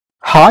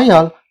Hi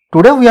all,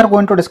 today we are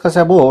going to discuss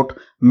about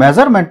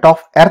measurement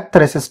of earth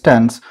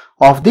resistance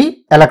of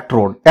the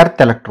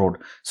earth electrode.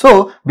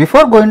 So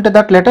before going to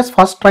that, let us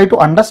first try to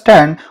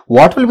understand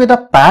what will be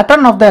the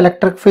pattern of the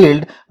electric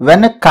field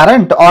when a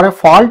current or a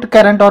fault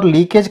current or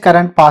leakage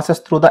current passes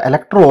through the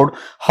electrode,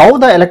 how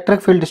the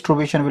electric field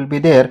distribution will be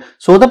there,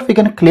 so that we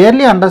can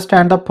clearly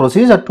understand the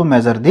procedure to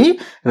measure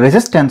the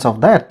resistance of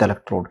the earth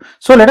electrode.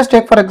 So let us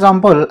take for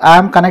example, I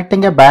am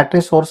connecting a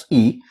battery source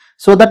E.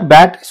 So that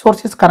battery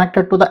source is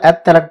connected to the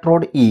earth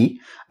electrode E,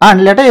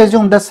 and let us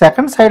assume the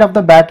second side of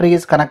the battery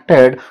is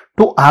connected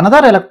to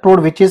another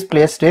electrode which is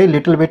placed a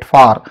little bit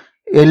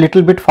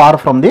far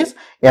from this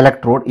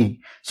electrode E.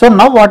 So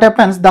now what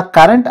happens, the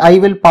current I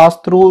will pass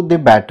through the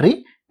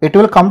battery, it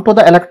will come to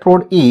the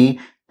electrode E.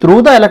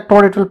 Through the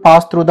electrode it will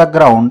pass through the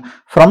ground,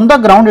 from the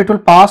ground it will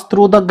pass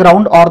through the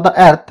ground or the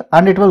earth,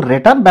 and it will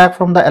return back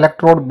from the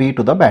electrode B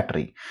to the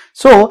battery.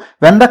 So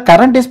when the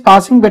current is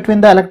passing between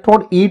the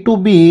electrode E to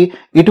B,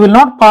 it will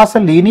not pass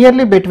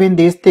linearly between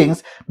these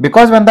things,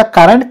 because when the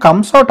current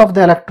comes out of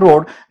the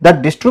electrode, the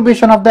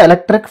distribution of the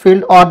electric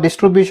field or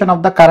distribution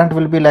of the current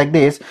will be like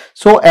this.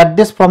 So at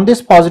this, from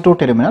this positive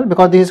terminal,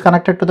 because this is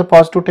connected to the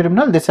positive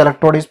terminal, this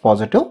electrode is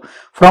positive,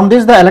 from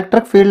this the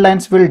electric field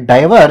lines will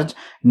diverge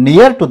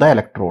near to the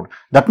electrode.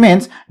 That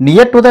means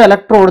near to the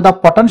electrode, the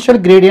potential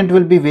gradient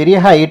will be very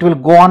high. It will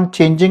go on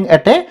changing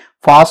at a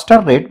faster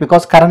rate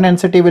because current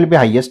density will be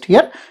highest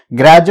here.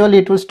 Gradually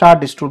it will start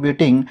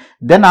distributing.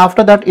 Then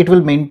after that it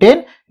will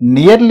maintain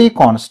nearly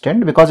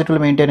constant because it will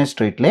maintain a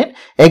straight line.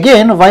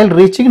 Again, while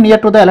reaching near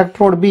to the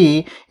electrode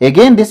B,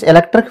 again this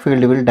electric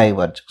field will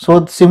diverge.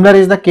 So similar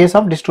is the case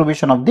of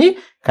distribution of the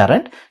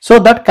current. So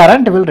that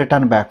current will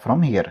return back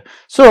from here.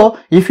 So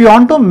if you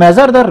want to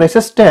measure the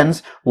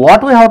resistance,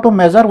 what we have to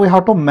measure? We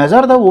have to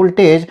measure the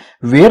voltage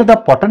where the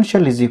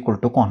potential is equal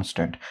to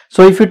constant.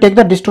 So if you take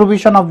the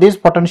distribution of this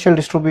potential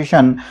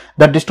distribution,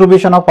 the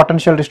distribution of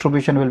potential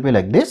distribution will be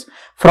like this.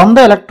 From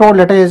the electrode,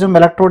 let us assume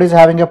electrode is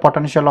having a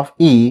potential of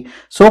E.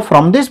 So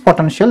from this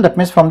potential, that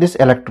means from this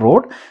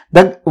electrode,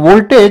 the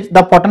voltage,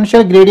 the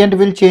potential gradient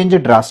will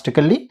change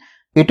drastically.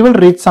 It will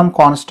reach some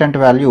constant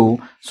value.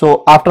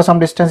 So after some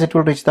distance it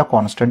will reach the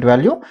constant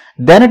value.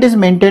 Then it is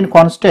maintained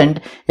constant.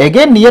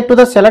 Again near to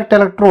the select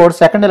electrode,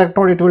 second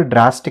electrode, it will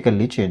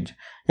drastically change.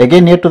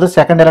 Again near to the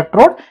second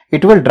electrode,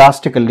 it will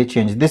drastically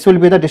change. This will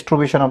be the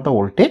distribution of the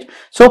voltage.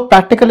 So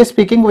practically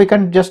speaking, we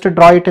can just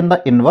draw it in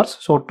the inverse.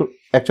 So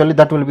actually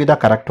that will be the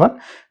correct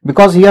one,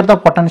 because here the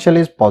potential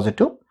is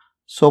positive.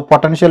 So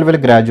potential will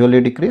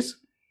gradually decrease.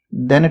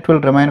 Then it will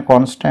remain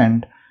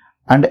constant.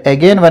 And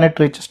again when it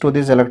reaches to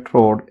this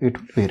electrode, it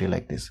will vary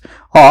like this.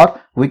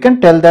 Or we can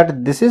tell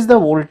that this is the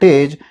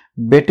voltage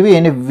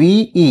between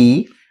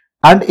VE,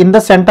 and in the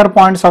center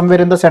point,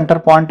 somewhere in the center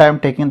point, I am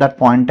taking that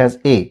point as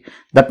A.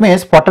 That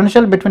means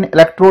potential between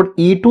electrode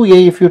E to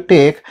A, if you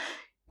take,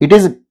 it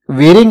is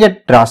varying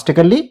it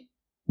drastically.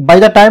 By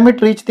the time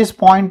it reaches this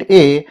point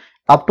A,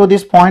 up to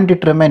this point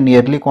it remains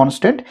nearly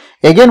constant.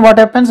 Again what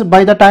happens,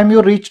 by the time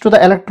you reach to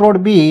the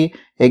electrode B,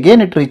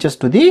 again it reaches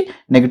to the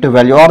negative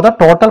value, or the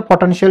total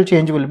potential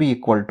change will be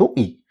equal to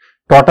E.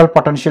 Total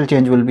potential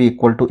change will be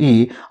equal to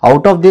E.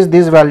 Out of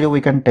this value we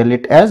can tell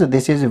it as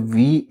this is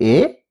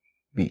VAB.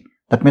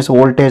 That means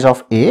voltage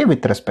of A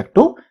with respect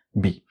to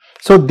B.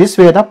 So this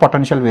way the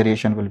potential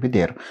variation will be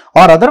there.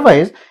 Or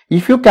otherwise,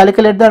 if you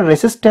calculate the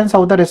resistance,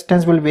 how the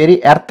resistance will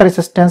vary, earth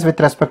resistance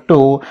with respect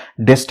to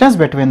distance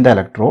between the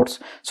electrodes.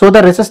 So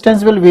the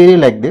resistance will vary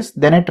like this,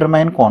 then it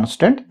remain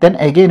constant, then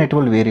again it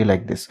will vary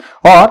like this.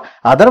 Or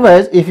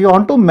otherwise, if you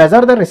want to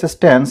measure the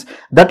resistance,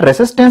 that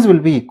resistance will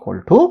be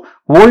equal to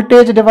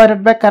voltage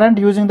divided by current.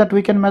 Using that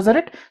we can measure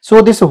it.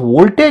 So this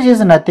voltage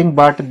is nothing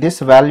but this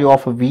value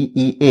of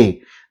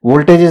VEA.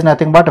 Voltage is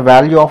nothing but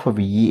value of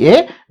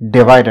VEA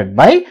divided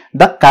by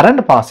the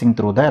current passing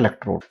through the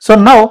electrode. So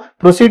now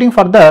proceeding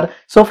further,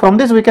 so from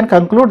this we can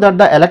conclude that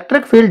the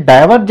electric field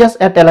diverges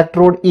at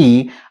electrode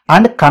E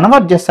and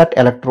converges at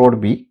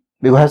electrode B.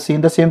 We have seen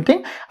the same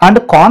thing,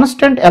 and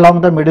constant along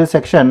the middle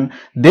section.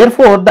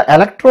 Therefore the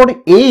electrode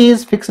A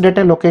is fixed at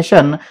a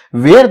location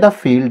where the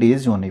field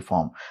is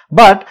uniform.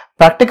 But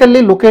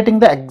practically locating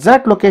the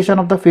exact location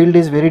of the field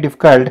is very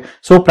difficult.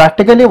 So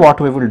practically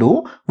what we will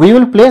do, we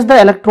will place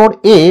the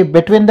electrode A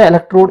between the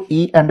electrode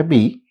E and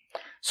B.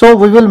 So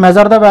we will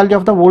measure the value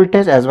of the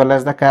voltage as well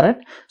as the current.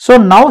 So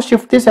now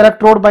shift this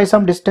electrode by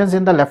some distance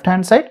in the left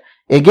hand side.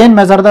 Again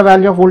measure the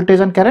value of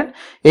voltage and current.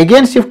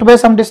 Again shift by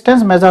some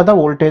distance, measure the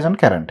voltage and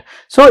current.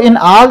 So in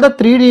all the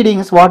three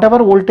readings, whatever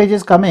voltage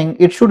is coming,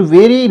 it should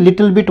vary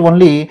little bit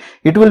only.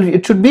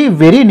 It should be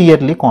very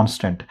nearly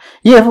constant.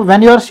 If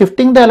when you are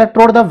shifting the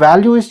electrode, the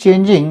value is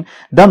changing,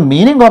 the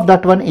meaning of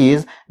that one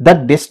is the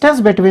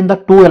distance between the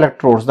two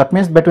electrodes, that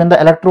means between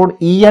the electrode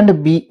E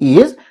and B,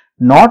 is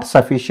not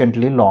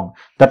sufficiently long.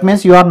 That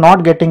means you are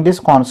not getting this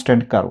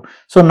constant curve.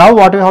 So now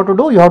what you have to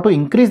do, you have to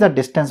increase the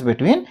distance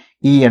between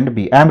E and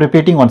B. I am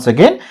repeating once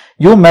again,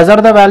 you measure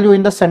the value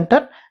in the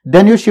center,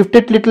 then you shift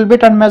it little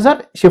bit and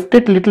measure, shift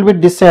it little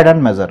bit this side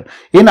and measure.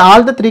 In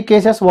all the three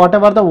cases,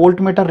 whatever the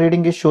voltmeter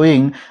reading is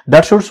showing,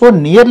 that should show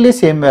nearly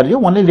same value,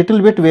 only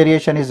little bit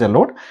variation is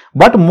allowed,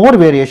 but more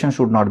variation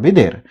should not be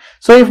there.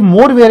 So if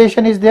more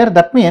variation is there,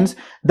 that means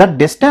the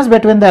distance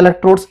between the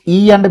electrodes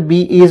E and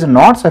B is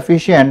not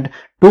sufficient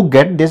to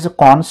get this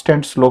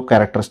constant slope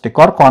characteristic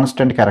or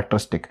constant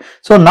characteristic.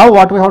 So now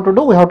what we have to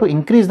do, we have to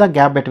increase the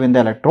gap between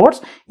the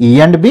electrodes E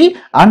and B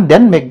and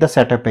then make the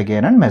setup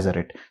again and measure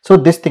it. So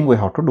this thing we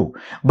have to do.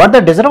 But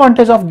the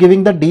disadvantage of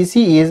giving the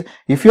DC is,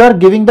 if you are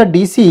giving the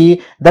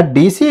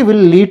DC will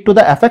lead to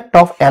the effect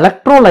of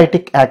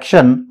electrolytic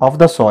action of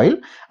the soil,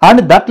 and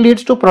that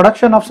leads to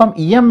production of some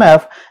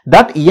EMF.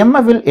 That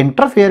EMF will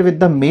interfere with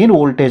the main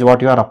voltage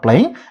what you are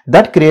applying.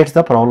 That creates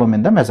the problem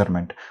in the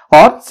measurement.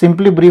 Or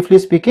simply briefly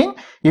speaking,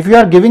 if you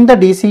are giving the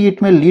DC,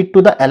 it may lead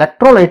to the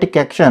electrolytic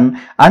action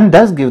and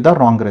thus give the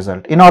wrong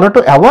result. In order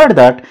to avoid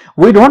that,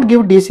 we don't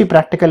give DC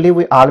practically,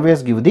 we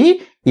always give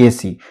the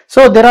AC.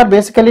 So there are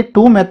basically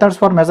two methods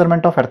for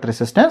measurement of earth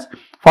resistance.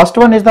 First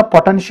one is the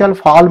potential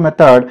fall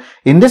method.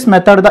 In this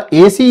method, the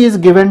AC is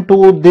given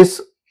to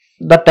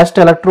the test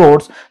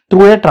electrodes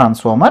through a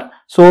transformer.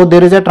 So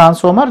there is a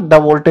transformer, the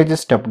voltage is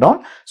stepped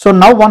down. So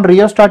now one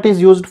rheostat is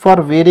used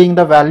for varying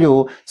the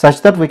value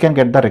such that we can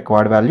get the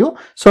required value.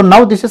 So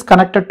now this is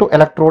connected to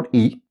electrode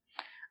E,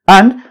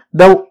 and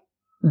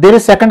there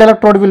is second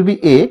electrode will be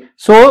A.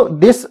 So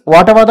this,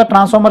 whatever the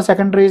transformer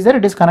secondary is there,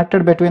 it is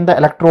connected between the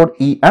electrode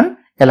E and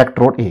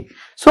electrode A.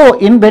 So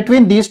in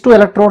between these two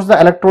electrodes, the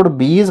electrode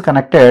B is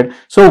connected.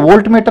 So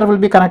voltmeter will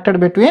be connected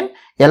between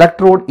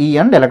electrode E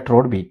and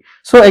electrode B.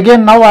 So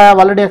again, now I have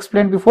already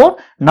explained before.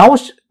 Now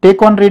take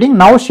one reading.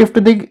 Now shift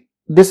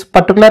this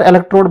particular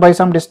electrode by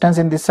some distance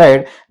in this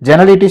side.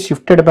 Generally it is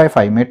shifted by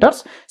 5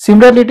 meters.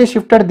 Similarly, it is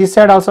shifted this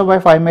side also by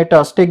 5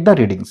 meters. Take the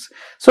readings.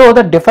 So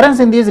the difference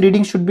in these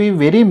readings should be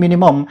very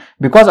minimum,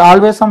 because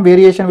always some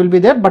variation will be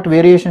there, but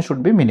variation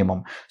should be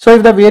minimum. So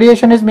if the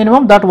variation is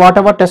minimum, that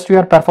whatever test you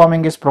are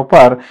performing is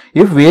proper.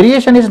 If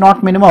variation is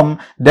not minimum,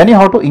 then you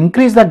have to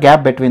increase the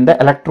gap between the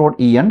electrode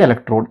E and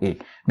electrode A.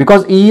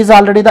 Because E is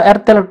already the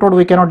earth electrode,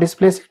 we cannot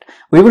displace it.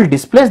 We will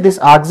displace this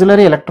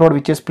auxiliary electrode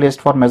which is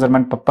placed for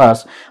measurement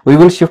purpose. We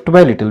will shift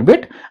by little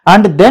bit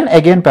and then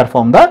again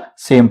perform the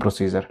same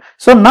procedure.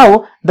 So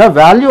now the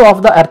value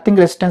of the earthing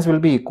resistance will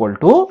be equal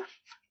to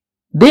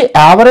the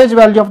average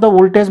value of the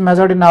voltage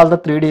measured in all the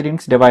 3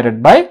 readings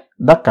divided by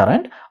the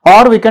current,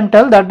 or we can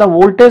tell that the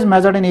voltage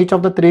measured in each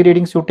of the 3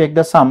 readings you take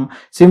the sum.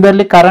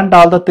 Similarly, current,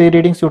 all the 3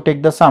 readings you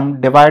take the sum,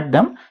 divide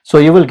them, so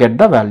you will get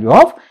the value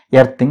of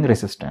earthing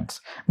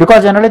resistance.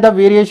 Because generally the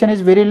variation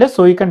is very less,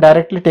 so you can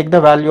directly take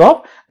the value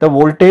of the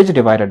voltage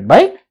divided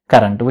by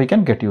current. We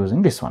can get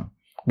using this one.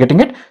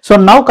 Getting it? So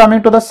now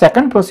coming to the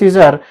second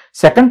procedure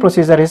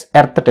is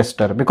earth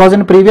tester. Because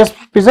in previous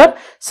procedure,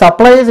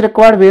 supply is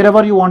required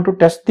wherever you want to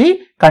test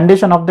the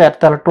condition of the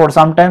earth electrode.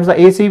 Sometimes the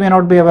AC may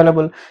not be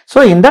available.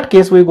 So in that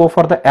case, we go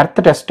for the earth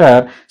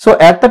tester. So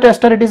earth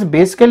tester, it is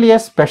basically a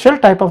special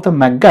type of the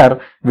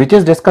megger which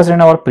is discussed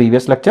in our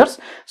previous lectures.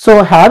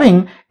 So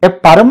having a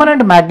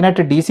permanent magnet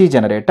DC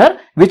generator,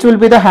 which will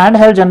be the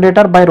handheld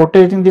generator. By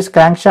rotating this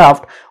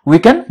crankshaft, we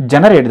can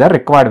generate the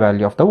required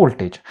value of the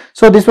voltage.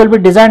 So this will be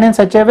designed in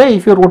such a way,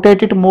 if you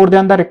rotate it more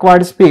than the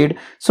required speed,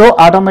 so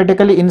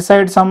automatically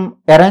inside some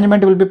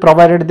arrangement will be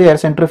provided there,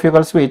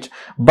 centrifugal switch,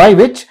 by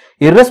which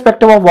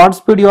irrespective of what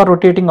speed you are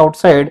rotating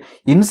outside,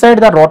 inside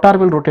the rotor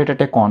will rotate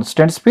at a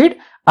constant speed,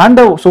 and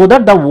so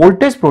that the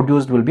voltage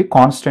produced will be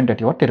constant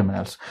at your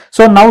terminals.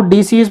 So now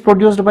DC is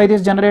produced by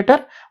this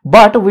generator,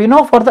 but we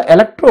know for the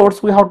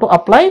electrodes we have to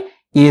apply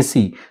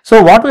AC.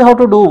 So what we have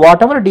to do,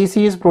 whatever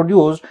DC is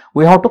produced,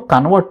 we have to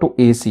convert to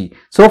AC.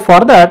 So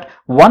for that,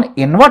 one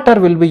inverter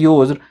will be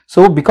used.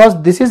 So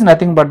because this is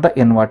nothing but the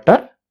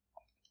inverter,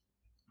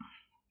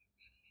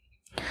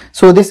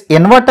 so this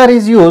inverter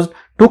is used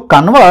to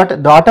convert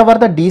whatever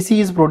the DC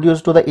is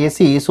produced to the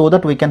AC, so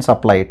that we can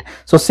supply it.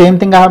 So same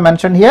thing I have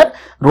mentioned here,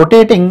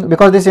 rotating,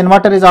 because this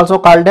inverter is also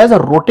called as a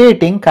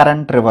rotating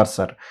current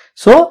reverser.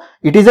 So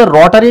it is a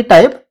rotary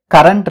type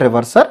current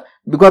reverser,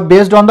 because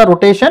based on the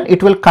rotation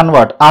it will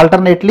convert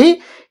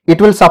alternately.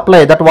 It will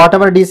supply that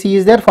whatever DC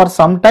is there, for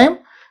some time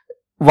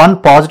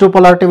one positive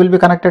polarity will be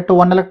connected to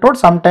one electrode,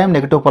 sometime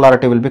negative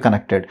polarity will be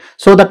connected.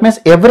 So that means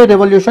every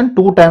revolution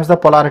 2 times the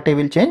polarity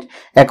will change.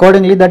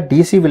 Accordingly, that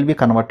DC will be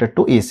converted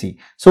to AC.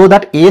 So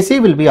that AC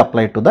will be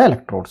applied to the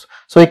electrodes.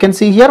 So you can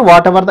see here,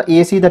 whatever the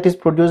AC that is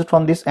produced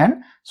from this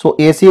end, so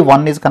AC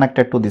 1 is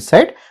connected to this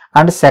side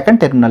and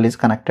second terminal is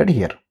connected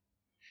here.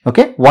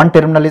 Okay, one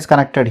terminal is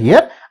connected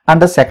here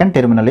and the second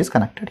terminal is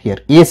connected here.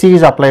 AC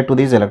is applied to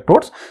these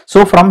electrodes.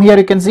 So from here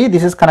you can see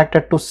this is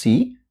connected to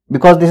C,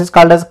 because this is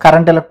called as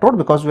current electrode,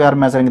 because we are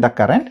measuring the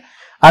current,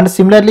 and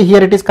similarly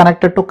here it is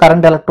connected to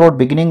current electrode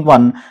beginning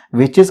 1,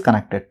 which is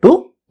connected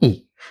to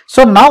E.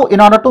 So now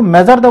in order to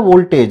measure the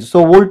voltage,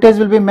 so voltage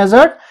will be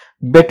measured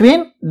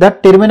between the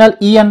terminal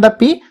E and the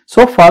P.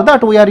 So for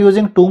that we are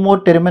using 2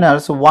 more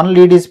terminals, one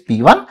lead is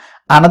P1,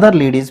 another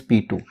lead is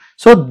P2.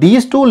 So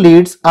these 2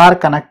 leads are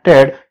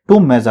connected to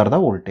measure the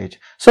voltage.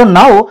 So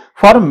now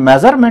for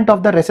measurement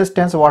of the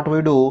resistance, what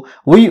we do,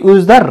 we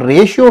use the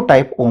ratio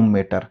type ohm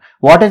meter.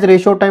 What is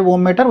ratio type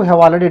ohm meter? We have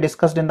already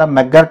discussed in the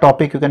Megger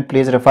topic. You can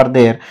please refer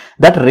there.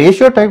 That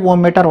ratio type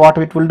ohm meter, what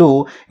it will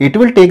do, it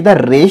will take the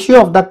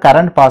ratio of the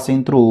current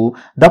passing through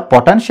the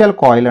potential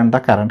coil and the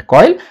current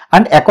coil,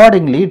 and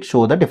accordingly it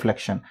show the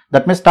deflection.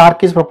 That means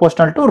torque is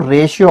proportional to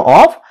ratio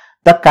of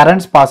the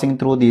currents passing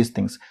through these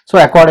things. So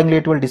accordingly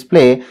it will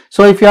display.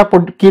 So if you are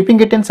keeping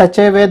it in such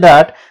a way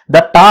that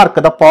the torque,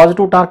 the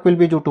positive torque will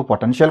be due to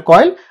potential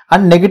coil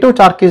and negative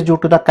torque is due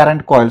to the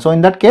current coil. So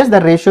in that case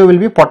the ratio will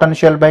be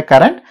potential by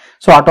current.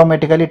 So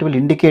automatically it will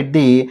indicate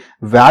the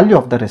value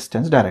of the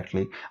resistance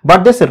directly.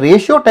 But this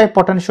ratio type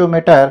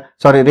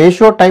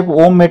ratio type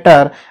ohm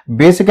meter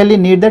basically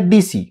need the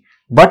DC.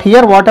 But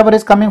here whatever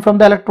is coming from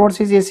the electrodes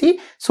is AC.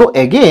 So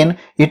again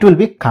it will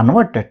be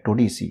converted to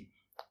DC.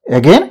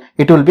 Again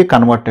it will be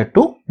converted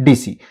to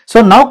DC.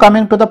 So now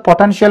coming to the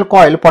potential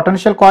coil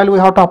we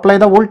have to apply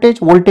the voltage.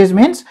 Voltage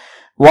means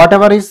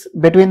whatever is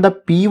between the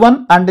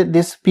P1 and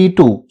this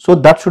P2. So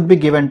that should be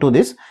given to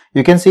this.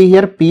 You can see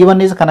here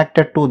P1 is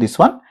connected to this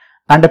one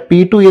and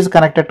P2 is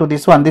connected to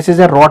this one. This is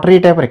a rotary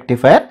type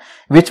rectifier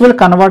which will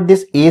convert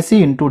this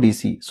AC into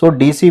DC. So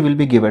DC will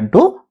be given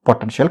to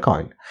potential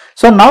coil.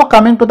 So now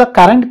coming to the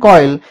current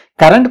coil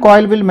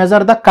will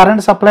measure the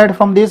current supplied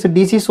from this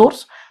DC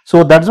source.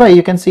 So that's why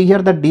you can see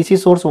here the DC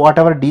source,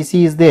 whatever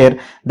DC is there,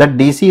 that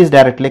DC is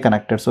directly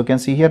connected. So you can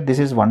see here this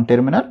is one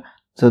terminal.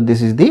 So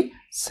this is the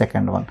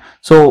second one.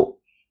 So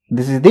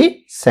this is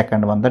the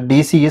second one. The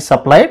DC is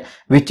supplied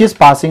which is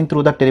passing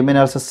through the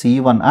terminals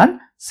C1 and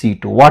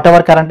C2.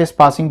 Whatever current is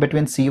passing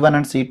between C1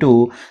 and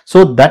C2,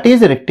 so that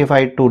is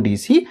rectified to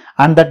DC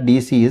and that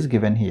DC is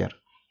given here.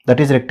 That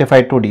is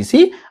rectified to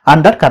DC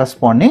and that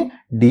corresponding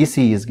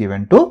DC is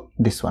given to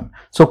this one.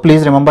 So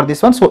please remember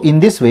this one. So in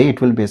this way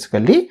it will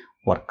basically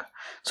work.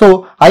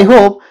 So I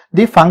hope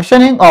the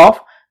functioning of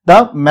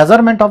the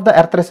measurement of the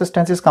earth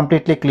resistance is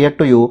completely clear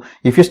to you.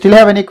 If you still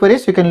have any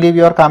queries, you can leave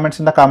your comments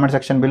in the comment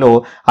section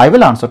below. I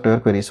will answer to your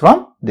queries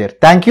from there.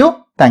 Thank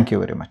you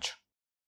very much.